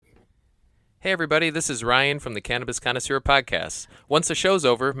Hey everybody, this is Ryan from the Cannabis Connoisseur Podcast. Once the show's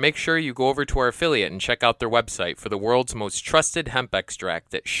over, make sure you go over to our affiliate and check out their website for the world's most trusted hemp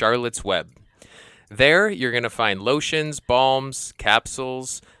extract at Charlotte's Web. There, you're going to find lotions, balms,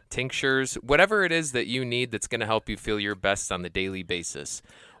 capsules, tinctures, whatever it is that you need that's going to help you feel your best on the daily basis.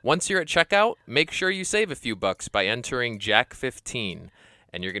 Once you're at checkout, make sure you save a few bucks by entering Jack15,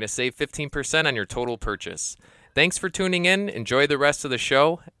 and you're going to save 15% on your total purchase. Thanks for tuning in, enjoy the rest of the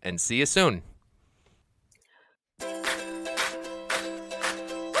show, and see you soon.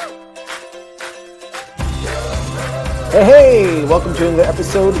 Hey, welcome to another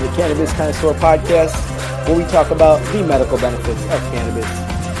episode of the Cannabis Connoisseur Podcast, where we talk about the medical benefits of cannabis.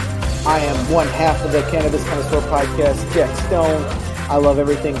 I am one half of the Cannabis Connoisseur Podcast, Jack Stone. I love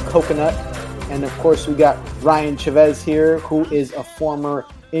everything coconut. And of course, we got Ryan Chavez here, who is a former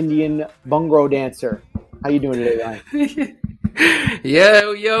Indian bungalow dancer. How you doing today, Ryan?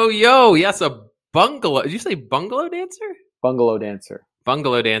 Yo. Yes, a bungalow. Did you say bungalow dancer? Bungalow dancer.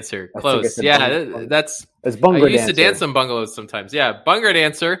 Bungalow dancer. Close. Yeah, that's bungalow I used dancer. to dance some bungalows sometimes. Yeah, bungalow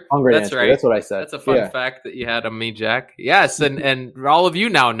dancer. Bungalow That's dancer. right. That's what I said. That's a fun fact that you had on me, Jack. Yes, and all of you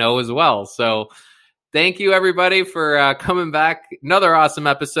now know as well. So thank you, everybody, for coming back. Another awesome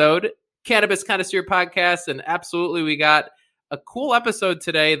episode. Cannabis Connoisseur Podcast. And absolutely, we got a cool episode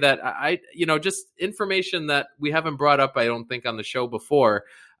today that just information that we haven't brought up, I don't think, on the show before.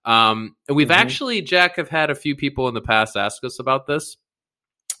 And we've actually, Jack, have had a few people in the past ask us about this.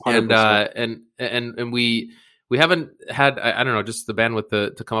 100%. And we haven't had, I don't know, just the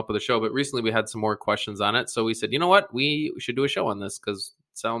bandwidth to come up with a show, but recently we had some more questions on it. So we said, you know what, we should do a show on this because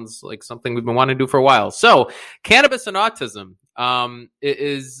it sounds like something we've been wanting to do for a while. So Cannabis and Autism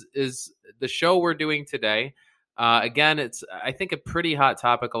is the show we're doing today. Again, it's, I think, a pretty hot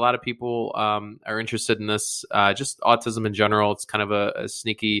topic. A lot of people are interested in this, just autism in general. It's kind of a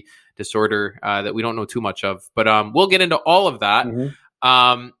sneaky disorder that we don't know too much of, but we'll get into all of that.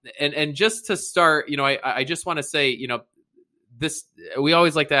 And just to start, I just want to say, this, we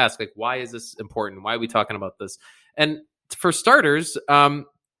always like to ask, like, why is this important? Why are we talking about this? And for starters,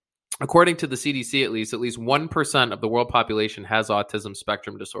 according to the CDC, at least 1% of the world population has autism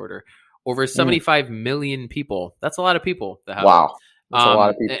spectrum disorder. Over 75 million people. That's a lot of people to have. Wow. That's a lot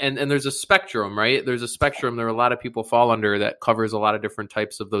of people. And there's a spectrum, right? There's a spectrum. There are a lot of people fall under that covers a lot of different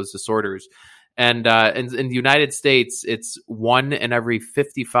types of those disorders. And in the United States, it's 1 in every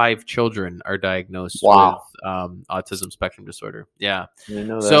 55 children are diagnosed with autism spectrum disorder. Yeah.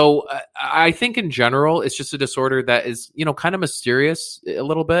 So I think in general, it's just a disorder that is, kind of mysterious a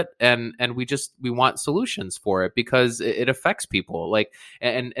little bit. And we want solutions for it because it affects people, like,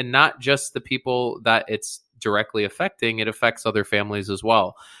 and not just the people that it's directly affecting, it affects other families as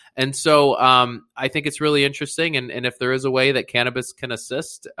well. And so I think it's really interesting. And if there is a way that cannabis can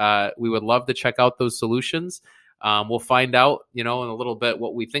assist, we would love to check out those solutions. We'll find out, in a little bit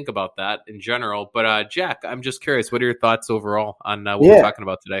what we think about that in general. But Jack, I'm just curious, what are your thoughts overall on what we're talking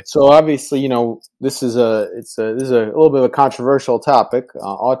about today? So obviously, this is a little bit of a controversial topic.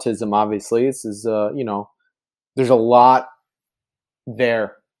 Autism, obviously, this is there's a lot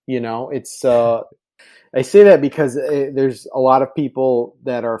there. It's I say that because there's a lot of people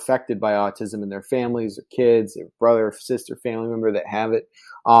that are affected by autism in their families, their kids, their brother, sister, family member that have it.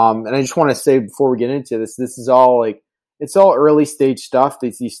 And I just want to say before we get into this is all it's all early stage stuff.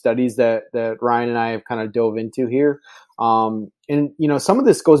 These studies that Ryan and I have kind of dove into here. And some of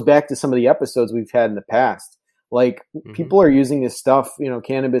this goes back to some of the episodes we've had in the past. Like people are using this stuff,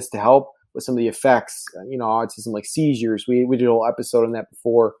 cannabis to help with some of the effects, autism, like seizures. We did a whole episode on that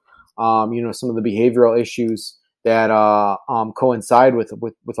before. Some of the behavioral issues that coincide with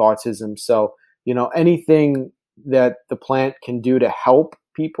autism. So, anything that the plant can do to help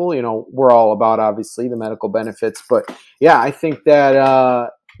people, we're all about, obviously, the medical benefits. But yeah, I think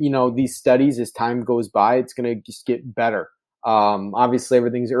that, these studies, as time goes by, it's going to just get better. Obviously,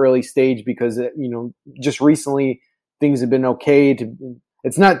 everything's early stage because, just recently things have been okay.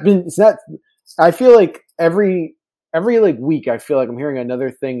 I feel like every week, I feel like I'm hearing another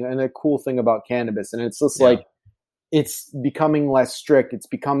thing and a cool thing about cannabis. And it's just like, it's becoming less strict. It's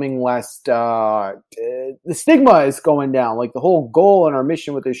becoming less, the stigma is going down. Like the whole goal and our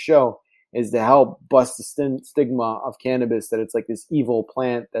mission with this show is to help bust the stigma of cannabis, that it's like this evil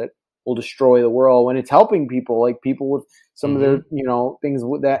plant that will destroy the world, when it's helping people, like people with some of their, things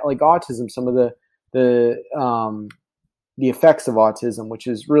with that, like autism, some of the effects of autism, which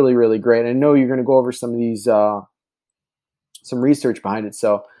is really, really great. I know you're going to go over some of these, some research behind it.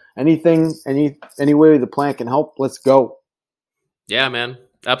 So any way the plant can help, let's go. Yeah, man.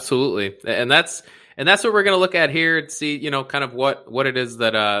 Absolutely. And that's, And that's what we're going to look at here and see, kind of what it is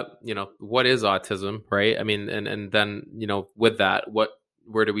that, what is autism, right? I mean, and then, with that,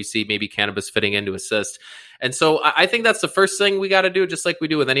 where do we see maybe cannabis fitting in to assist? And so I think that's the first thing we got to do, just like we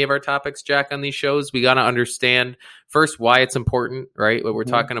do with any of our topics, Jack, on these shows. We got to understand first why it's important, right? What we're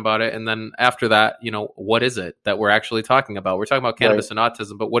talking about it. And then after that, what is it that we're actually talking about? We're talking about cannabis and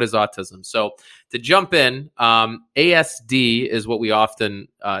autism, but what is autism? So to jump in, ASD is what we often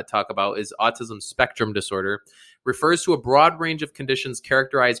talk about, is autism spectrum disorder. Refers to a broad range of conditions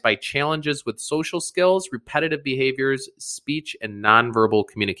characterized by challenges with social skills, repetitive behaviors, speech, and nonverbal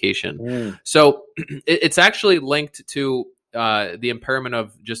communication. So it's actually linked to the impairment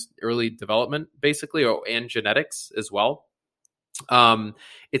of just early development, basically, and genetics as well.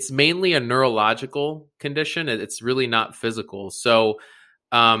 It's mainly a neurological condition. It's really not physical. So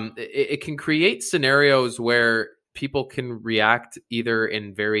it can create scenarios where people can react either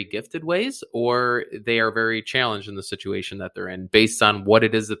in very gifted ways or they are very challenged in the situation that they're in based on what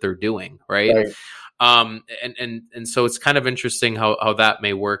it is that they're doing, right? And so it's kind of interesting how that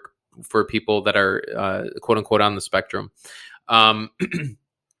may work for people that are quote unquote on the spectrum.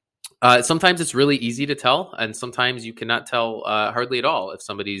 Sometimes it's really easy to tell, and sometimes you cannot tell hardly at all if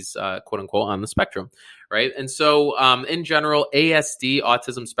somebody's quote unquote on the spectrum, right? And so in general, ASD,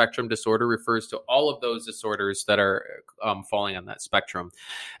 autism spectrum disorder, refers to all of those disorders that are falling on that spectrum.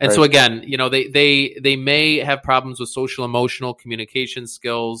 And so again, they may have problems with social, emotional, communication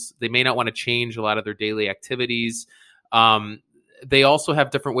skills. They may not want to change a lot of their daily activities. They also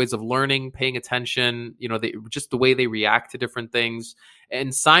have different ways of learning, paying attention, just the way they react to different things.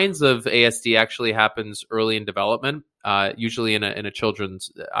 And signs of ASD actually happens early in development, usually in a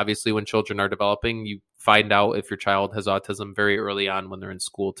children's. Obviously, when children are developing, you find out if your child has autism very early on when they're in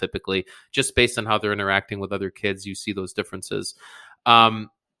school, typically, just based on how they're interacting with other kids. You see those differences. Known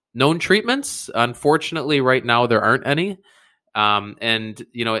treatments, unfortunately, right now, there aren't any. And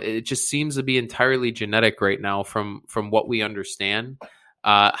it just seems to be entirely genetic right now from what we understand.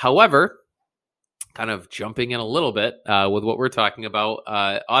 However, kind of jumping in a little bit with what we're talking about,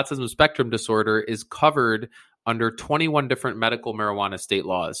 autism spectrum disorder is covered under 21 different medical marijuana state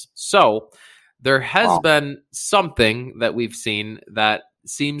laws. So there has been something that we've seen that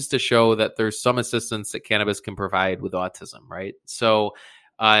seems to show that there's some assistance that cannabis can provide with autism, right? So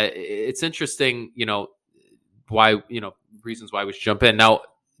it's interesting, why, reasons why we should jump in. Now,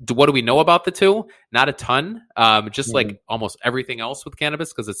 what do we know about the two? Not a ton. Just like almost everything else with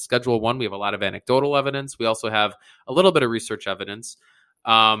cannabis, because it's Schedule 1, we have a lot of anecdotal evidence. We also have a little bit of research evidence.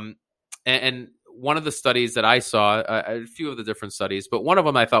 And one of the studies that I saw, a few of the different studies, but one of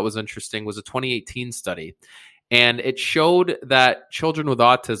them I thought was interesting was a 2018 study. And it showed that children with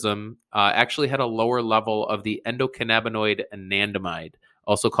autism actually had a lower level of the endocannabinoid anandamide,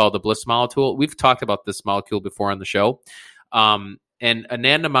 also called the bliss molecule. We've talked about this molecule before on the show. And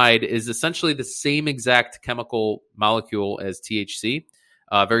anandamide is essentially the same exact chemical molecule as THC,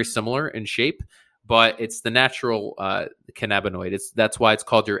 very similar in shape, but it's the natural cannabinoid. That's why it's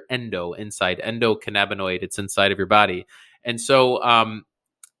called your endocannabinoid. It's inside of your body. And so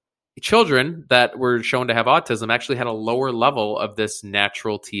children that were shown to have autism actually had a lower level of this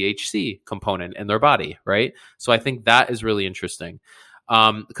natural THC component in their body, right? So I think that is really interesting.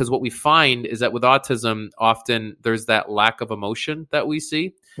 Because what we find is that with autism, often there's that lack of emotion that we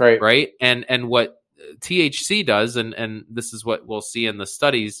see, right? And what THC does, and this is what we'll see in the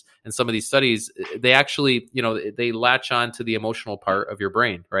studies, in some of these studies, they actually, they latch on to the emotional part of your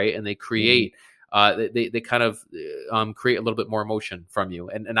brain, right? And they create, they kind of create a little bit more emotion from you.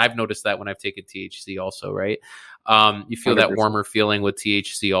 And I've noticed that when I've taken THC also, right? You feel 100%. That warmer feeling with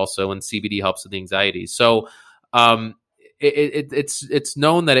THC also, and CBD helps with the anxiety. So, it's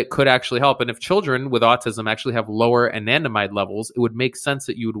known that it could actually help. And if children with autism actually have lower anandamide levels, it would make sense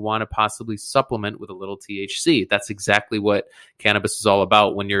that you would want to possibly supplement with a little THC. That's exactly what cannabis is all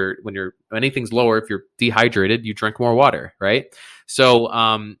about. When anything's lower, if you're dehydrated, you drink more water, right? So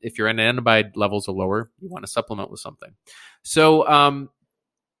if your anandamide levels are lower, you want to supplement with something. So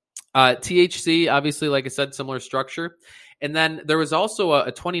THC, obviously, like I said, similar structure. And then there was also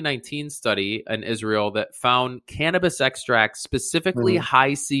a 2019 study in Israel that found cannabis extracts, specifically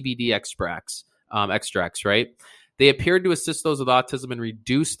high CBD extracts, right? They appeared to assist those with autism and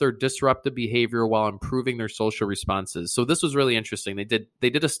reduce their disruptive behavior while improving their social responses. So this was really interesting. They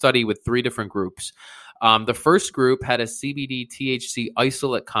did a study with 3 different groups. The first group had a CBD THC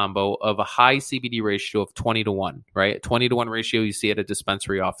isolate combo of a high CBD ratio of 20-1, right? 20-1 ratio you see at a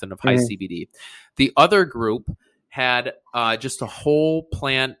dispensary often of high CBD. The other group had just a whole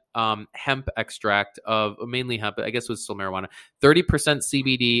plant hemp extract of mainly hemp. I guess it was still marijuana. 30%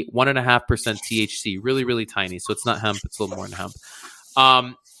 CBD, 1.5% THC. Really, really tiny. So it's not hemp. It's a little more than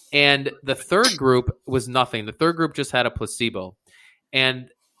hemp. And the third group was nothing. The third group just had a placebo. And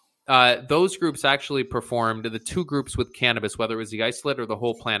those groups actually performed, the two groups with cannabis, whether it was the isolate or the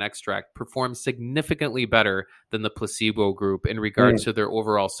whole plant extract, performed significantly better than the placebo group in regards to their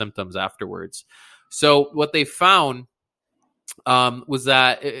overall symptoms afterwards. So what they found was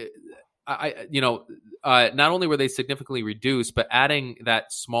that, not only were they significantly reduced, but adding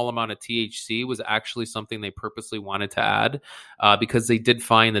that small amount of THC was actually something they purposely wanted to add because they did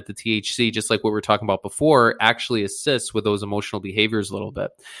find that the THC, just like what we were talking about before, actually assists with those emotional behaviors a little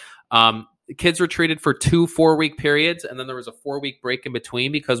bit. Kids were treated for 2 4-week periods, and then there was a 4-week break in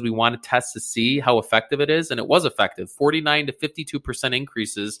between because we want to test to see how effective it is, and it was effective. 49 to 52%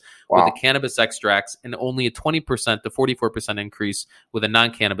 increases with the cannabis extracts, and only a 20% to 44% increase with a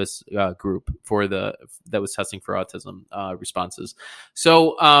non-cannabis group that was testing for autism responses.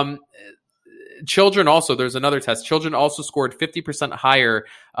 So children also, there's another test. Children also scored 50% higher.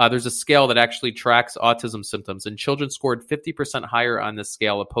 There's a scale that actually tracks autism symptoms, and children scored 50% higher on this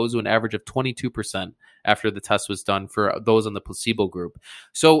scale, opposed to an average of 22% after the test was done for those in the placebo group.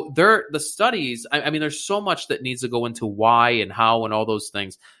 So the studies, I mean, there's so much that needs to go into why and how and all those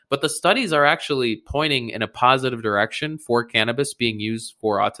things, but the studies are actually pointing in a positive direction for cannabis being used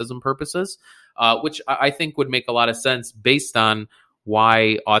for autism purposes, which I think would make a lot of sense based on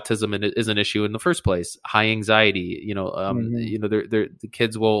why autism is an issue in the first place. High anxiety, the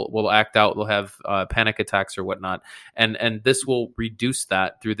kids will act out, they'll have panic attacks or whatnot, and this will reduce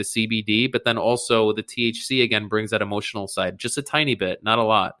that through the CBD. But then also the THC again brings that emotional side, just a tiny bit, not a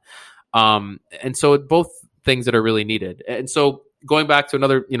lot. And so both things that are really needed. And so going back to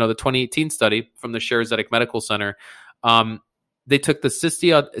another, the 2018 study from the Sharezetic Medical Center. They took the 60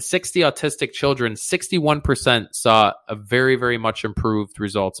 autistic children. 61% saw a very, very much improved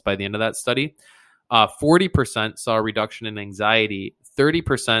results by the end of that study. 40% saw a reduction in anxiety.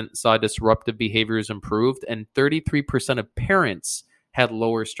 30% saw disruptive behaviors improved. And 33% of parents had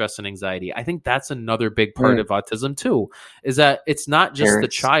lower stress and anxiety. I think that's another big part of autism too, is that it's not just the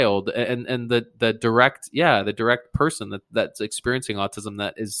child and the direct person that's experiencing autism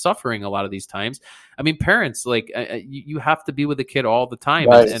that is suffering a lot of these times. I mean, parents, like you have to be with the kid all the time,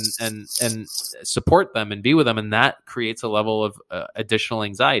 right, and support them and be with them, and that creates a level of additional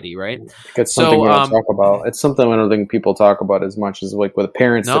anxiety, right? It's something we don't talk about. It's something I don't think people talk about as much as like with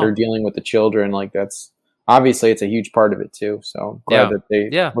parents that are dealing with the children. Like that's obviously it's a huge part of it too. So glad that they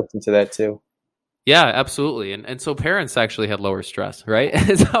looked into that too. Yeah, absolutely. And so parents actually had lower stress, right?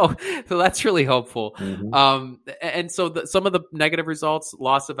 so that's really helpful. Mm-hmm. And so some of the negative results,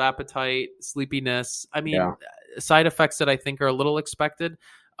 loss of appetite, sleepiness, I mean, side effects that I think are a little expected.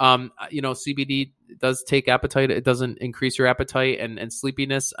 CBD does take appetite. It doesn't increase your appetite and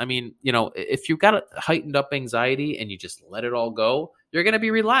sleepiness. I mean, if you've got a heightened up anxiety and you just let it all go, you're going to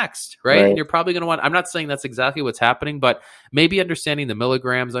be relaxed, right? And you're probably going to I'm not saying that's exactly what's happening, but maybe understanding the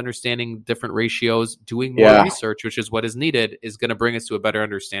milligrams, understanding different ratios, doing more research, which is what is needed, is going to bring us to a better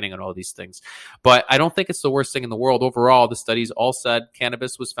understanding on all these things. But I don't think it's the worst thing in the world. Overall, the studies all said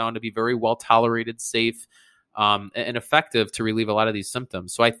cannabis was found to be very well tolerated, safe, and effective to relieve a lot of these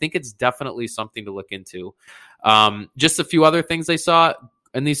symptoms. So I think it's definitely something to look into. Just a few other things I saw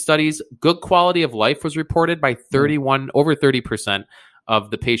in these studies. Good quality of life was reported by over 30% of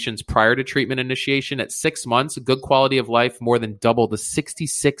the patients prior to treatment initiation. At 6 months, good quality of life more than doubled to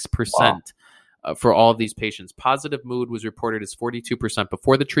 66%. For all of these patients. Positive mood was reported as 42%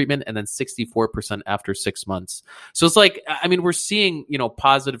 before the treatment and then 64% after 6 months. So it's like, I mean, we're seeing,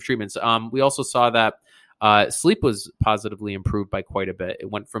 positive treatments. We also saw that sleep was positively improved by quite a bit.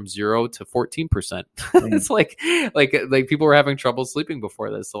 It went from 0 to 14%. It's like people were having trouble sleeping before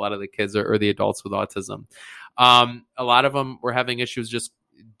this. A lot of the kids or the adults with autism. A lot of them were having issues, just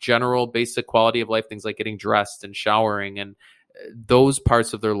general basic quality of life, things like getting dressed and showering, and those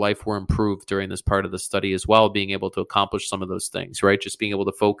parts of their life were improved during this part of the study as well, being able to accomplish some of those things, right? Just being able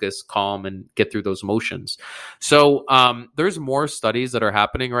to focus, calm, and get through those motions. So there's more studies that are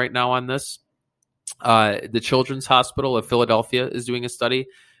happening right now on this. The Children's Hospital of Philadelphia is doing a study.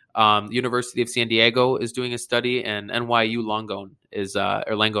 The University of San Diego is doing a study, and NYU Langone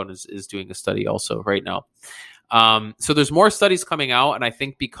is doing a study also right now. So there's more studies coming out, and I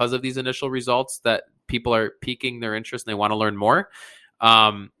think because of these initial results that people are piquing their interest and they want to learn more.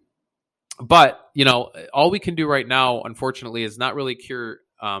 But all we can do right now, unfortunately, is not really cure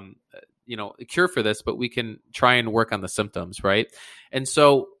for this, but we can try and work on the symptoms, right? And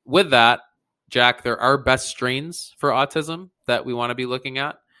so with that, Jack, there are best strains for autism that we want to be looking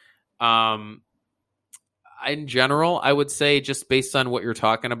at. In general, I would say just based on what you're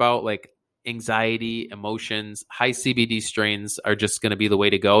talking about, like anxiety, emotions, high CBD strains are just going to be the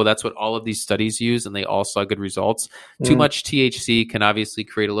way to go. That's what all of these studies use, and they all saw good results. Too much THC can obviously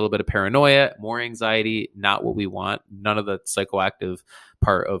create a little bit of paranoia, more anxiety, not what we want. None of the psychoactive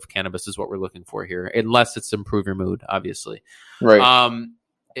part of cannabis is what we're looking for here, unless it's to improve your mood, obviously. Right.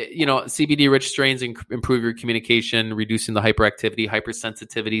 CBD rich strains improve your communication, reducing the hyperactivity,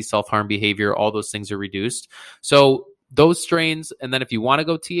 hypersensitivity, self-harm behavior. All those things are reduced. So those strains, and then if you want to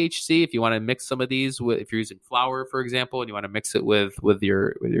go THC, if you want to mix some of these if you're using flower, for example, and you want to mix it with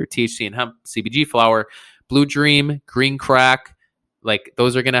your THC and hemp CBG flower, Blue Dream, Green Crack, like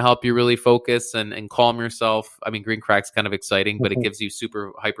those are going to help you really focus and calm yourself. I mean, Green Crack's kind of exciting, but it gives you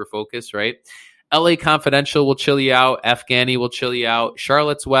super hyper focus, right? LA Confidential will chill you out. Afghani will chill you out.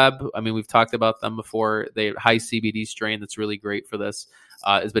 Charlotte's Web, I mean, we've talked about them before. They high CBD strain that's really great for this.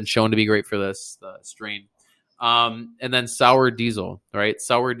 Has been shown to be great for this strain. And then Sour Diesel, right?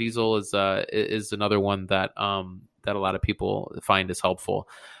 Sour Diesel is another one that that a lot of people find is helpful.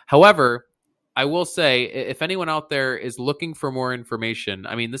 However, I will say, if anyone out there is looking for more information,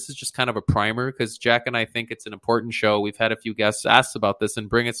 I mean, this is just kind of a primer because Jack and I think it's an important show. We've had a few guests ask about this and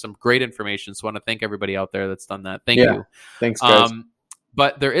bring us some great information. So I want to thank everybody out there that's done that. Thank you. Thanks, guys.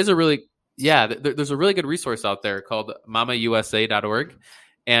 But there is there's a really good resource out there called mamausa.org.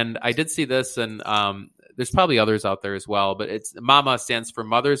 And I did see this, and there's probably others out there as well, but it's MAMA stands for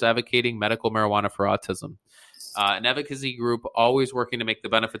Mothers Advocating Medical Marijuana for Autism. An advocacy group always working to make the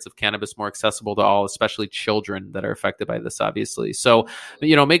benefits of cannabis more accessible to all, especially children that are affected by this, obviously. So,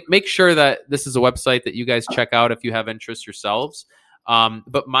 make sure that this is a website that you guys check out if you have interest yourselves.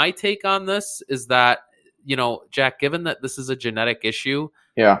 But my take on this is that, Jack, given that this is a genetic issue,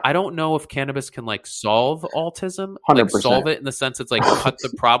 I don't know if cannabis can solve autism, 100%. Solve it in the sense it's cut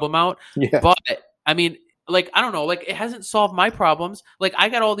the problem out. But I mean, I don't know, it hasn't solved my problems. I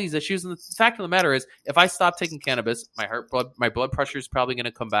got all these issues. And the fact of the matter is, if I stop taking cannabis, my blood pressure is probably going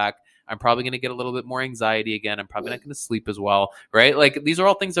to come back. I'm probably going to get a little bit more anxiety again. I'm probably not going to sleep as well. Right. These are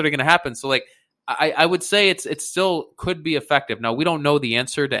all things that are going to happen. So I would say it still could be effective. Now, we don't know the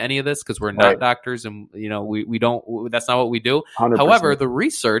answer to any of this because we're not doctors and, we don't, that's not what we do. 100%. However, the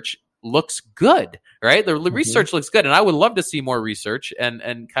research looks good, right? The research looks good. And I would love to see more research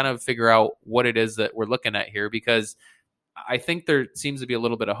and kind of figure out what it is that we're looking at here, because I think there seems to be a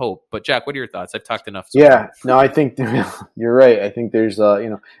little bit of hope. But Jack, what are your thoughts? I've talked enough. No, I think you're right. I think there's,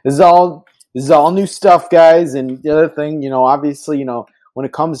 this is all new stuff, guys. And the other thing, obviously, when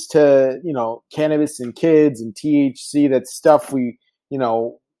it comes to, cannabis and kids and THC, that stuff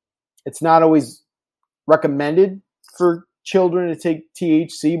it's not always recommended for children to take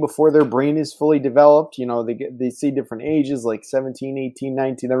THC before their brain is fully developed. They see different ages, like 17, 18,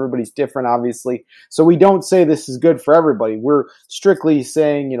 19. Everybody's different, obviously. So we don't say this is good for everybody. We're strictly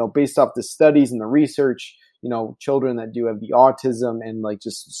saying, based off the studies and the research, children that do have the autism and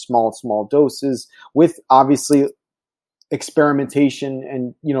just small doses with obviously experimentation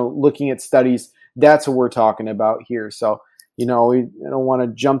and, looking at studies, that's what we're talking about here. So, I don't want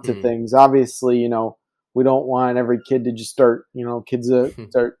to jump to things. Obviously, we don't want every kid to just start,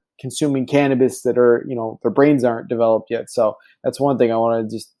 start consuming cannabis that are, their brains aren't developed yet. So that's one thing I want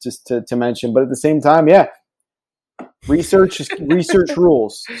to just to mention. But at the same time, research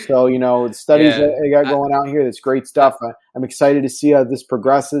rules. So, the studies that they got going out here, that's great stuff. I'm excited to see how this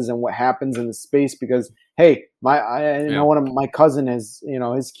progresses and what happens in the space because, hey, one of my cousin has,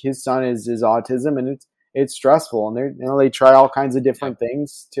 his son is autism, and it's stressful, and they try all kinds of different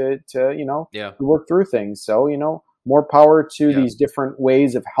things to work through things. So, more power to these different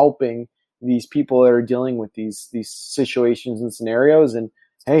ways of helping these people that are dealing with these situations and scenarios. And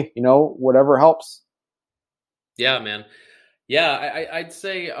hey, whatever helps. Yeah, man. Yeah, I'd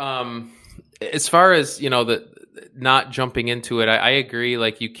say as far as the not jumping into it, I agree.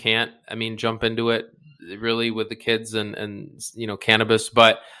 You can't, jump into it really with the kids and cannabis,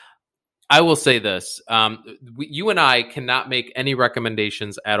 but I will say this. You and I cannot make any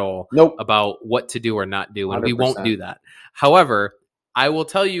recommendations at all about what to do or not do, and 100%. We won't do that. However, I will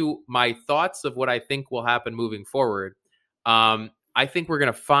tell you my thoughts of what I think will happen moving forward. I think we're going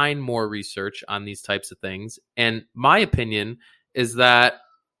to find more research on these types of things. And my opinion is that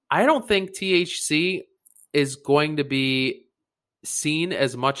I don't think THC is going to be seen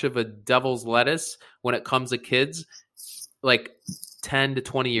as much of a devil's lettuce when it comes to kids 10 to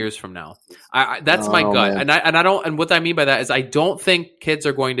 20 years from now. That's my gut. Man. And what I mean by that is I don't think kids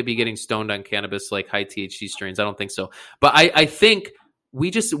are going to be getting stoned on cannabis like high THC strains. I don't think so. But I think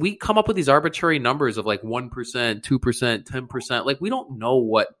we come up with these arbitrary numbers of like 1%, 2%, 10%. Like, we don't know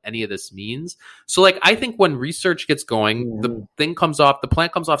what any of this means. So like, I think when research gets going, the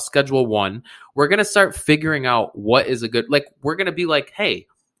plant comes off Schedule 1, we're going to start figuring out what is a good, like, we're going to be like, hey,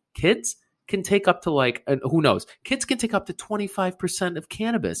 kids can take up to like, who knows? Kids can take up to 25% of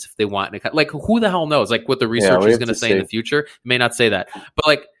cannabis if they want. Like, who the hell knows? Like, what the research is going to say in the future. It may not say that, but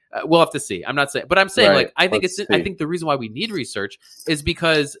like, we'll have to see. I'm not saying, but I'm saying, right, like, I think I think the reason why we need research is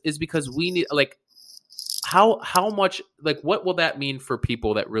because we need, like, how much, like, what will that mean for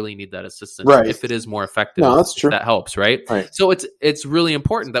people that really need that assistance? Right. If it is more effective, no, that's true. That helps, right? So it's really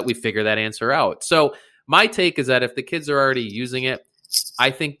important that we figure that answer out. So my take is that if the kids are already using it,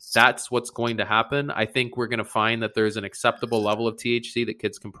 I think that's what's going to happen. I think we're going to find that there's an acceptable level of THC that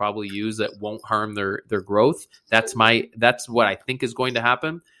kids can probably use that won't harm their growth. That's what I think is going to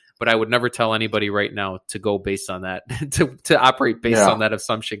happen. But I would never tell anybody right now to go based on that, to operate based on that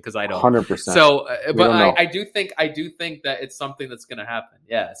assumption, because I don't. 100%. So, but I do think that it's something that's going to happen.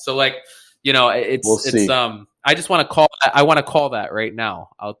 Yeah. So, like, you know, I just want to call that right now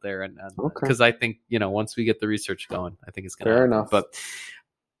out there, and because I think, you know, once we get the research going, I think it's going to happen. Enough. But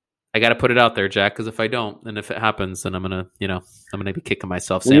I got to put it out there, Jack, because if I don't, and if it happens, then I'm gonna be kicking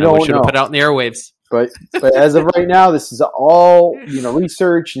myself saying I should have put it out in the airwaves. But as of right now, this is all, you know,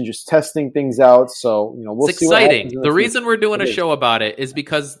 research and just testing things out. So, you know, we'll see. It's exciting. The reason we're doing a show about it is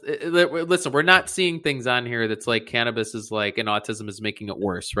because, listen, we're not seeing things on here that's like cannabis is like, and autism is making it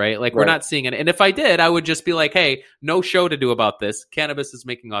worse, right? Like, we're not seeing it. And if I did, I would just be like, hey, no show to do about this. Cannabis is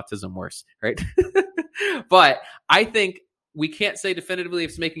making autism worse, right? But I think we can't say definitively if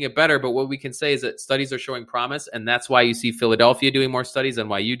it's making it better, but what we can say is that studies are showing promise, and that's why you see Philadelphia doing more studies, and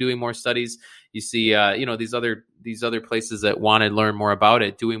why you doing more studies. You see, you know, these other places that want to learn more about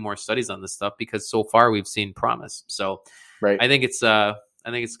it doing more studies on this stuff, because so far we've seen promise. So, I think it's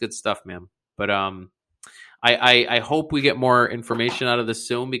good stuff, man. But I hope we get more information out of this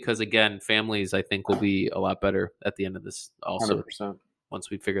soon, because again, families I think will be a lot better at the end of this also. 100%. Once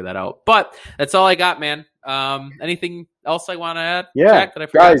we figure that out. But that's all I got, man. Anything else I want to add? Yeah, Jack, that I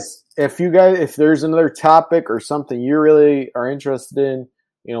forgot? Guys, if there's another topic or something you really are interested in,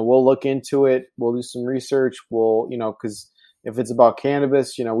 you know, we'll look into it. We'll do some research. We'll, you know, because if it's about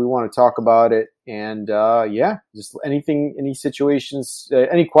cannabis, you know, we want to talk about it. And just anything, any situations,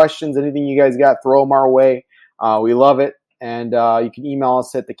 any questions, anything you guys got, throw them our way. We love it. And you can email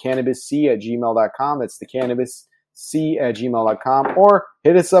us at thecannabisc@gmail.com. That's thecannabisc@gmail.com, or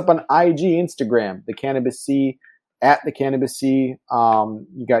hit us up on IG, Instagram, thecannabisc, @thecannabisc. You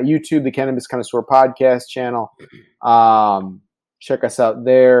got YouTube, the Cannabis Connoisseur Podcast channel. Check us out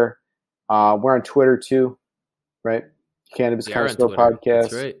there. We're on Twitter too, right? Cannabis Connoisseur Podcast.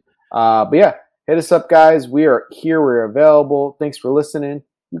 That's right. But yeah, hit us up, guys. We are here. We're available. Thanks for listening.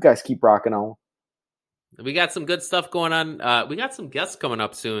 You guys keep rocking on. We got some good stuff going on. We got some guests coming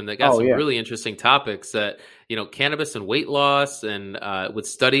up soon that got some really interesting topics that, you know, cannabis and weight loss, and with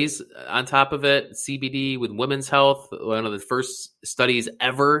studies on top of it, CBD with women's health, one of the first studies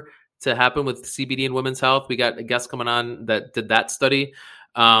ever to happen with CBD and women's health. We got a guest coming on that did that study.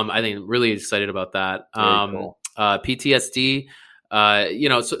 I think really excited about that. Cool. PTSD. You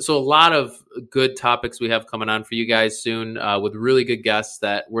know, so a lot of good topics we have coming on for you guys soon, with really good guests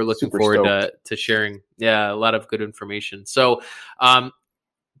that we're looking forward to sharing. Yeah, a lot of good information. So,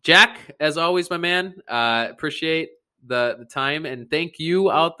 Jack, as always, my man, appreciate the time, and thank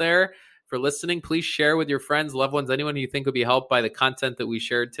you out there for listening. Please share with your friends, loved ones, anyone who you think would be helped by the content that we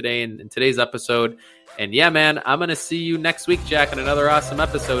shared today in today's episode. And yeah, man, I'm going to see you next week, Jack, on another awesome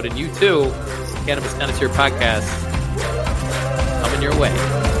episode. And you too, Cannabis Connoisseur Podcast, coming your way.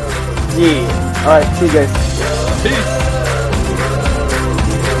 Yeah. All right. See you guys. Peace.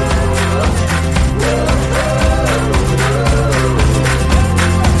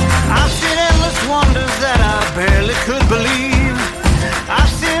 I've seen endless wonders that I barely could believe. I've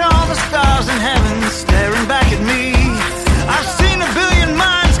seen all the stars in heaven staring back at me. I've seen a billion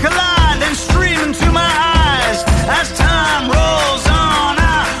minds collide and stream into my eyes. As time rolls on,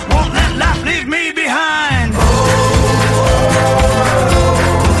 I won't let life leave me behind.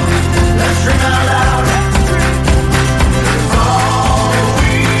 Let's dream out loud.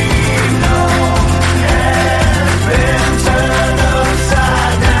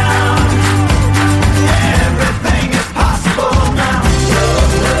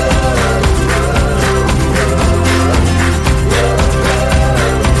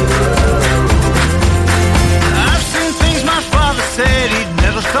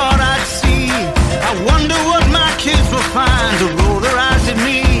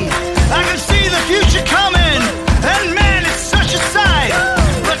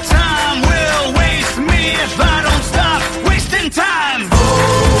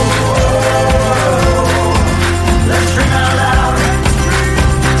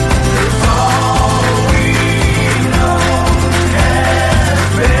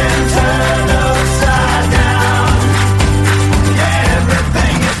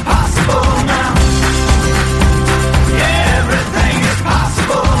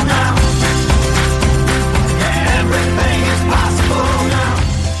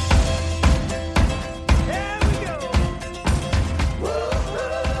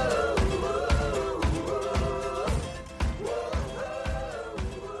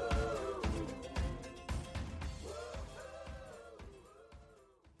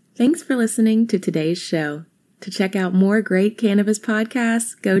 Thanks for listening to today's show. To check out more great cannabis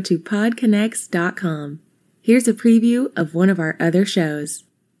podcasts, go to podconnects.com. Here's a preview of one of our other shows.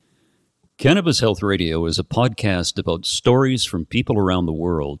 Cannabis Health Radio is a podcast about stories from people around the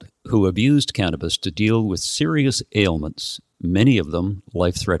world who have used cannabis to deal with serious ailments, many of them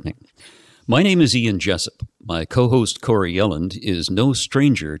life-threatening. My name is Ian Jessup. My co-host Corey Yelland is no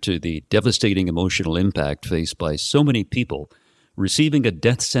stranger to the devastating emotional impact faced by so many people receiving a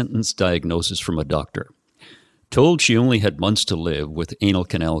death sentence diagnosis from a doctor. Told she only had months to live with anal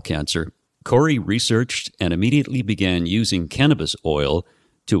canal cancer, Corey researched and immediately began using cannabis oil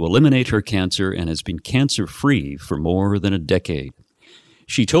to eliminate her cancer and has been cancer-free for more than a decade.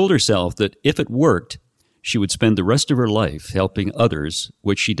 She told herself that if it worked, she would spend the rest of her life helping others,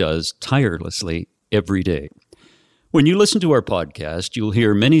 which she does tirelessly every day. When you listen to our podcast, you'll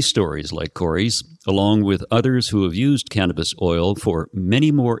hear many stories like Corey's, along with others who have used cannabis oil for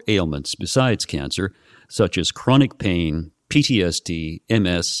many more ailments besides cancer, such as chronic pain, PTSD,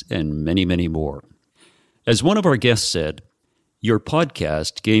 MS, and many, many more. As one of our guests said, "Your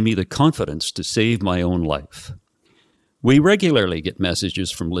podcast gave me the confidence to save my own life." We regularly get messages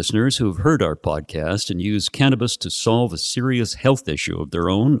from listeners who have heard our podcast and use cannabis to solve a serious health issue of their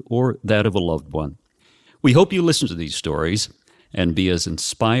own or that of a loved one. We hope you listen to these stories and be as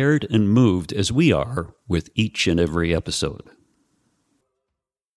inspired and moved as we are with each and every episode.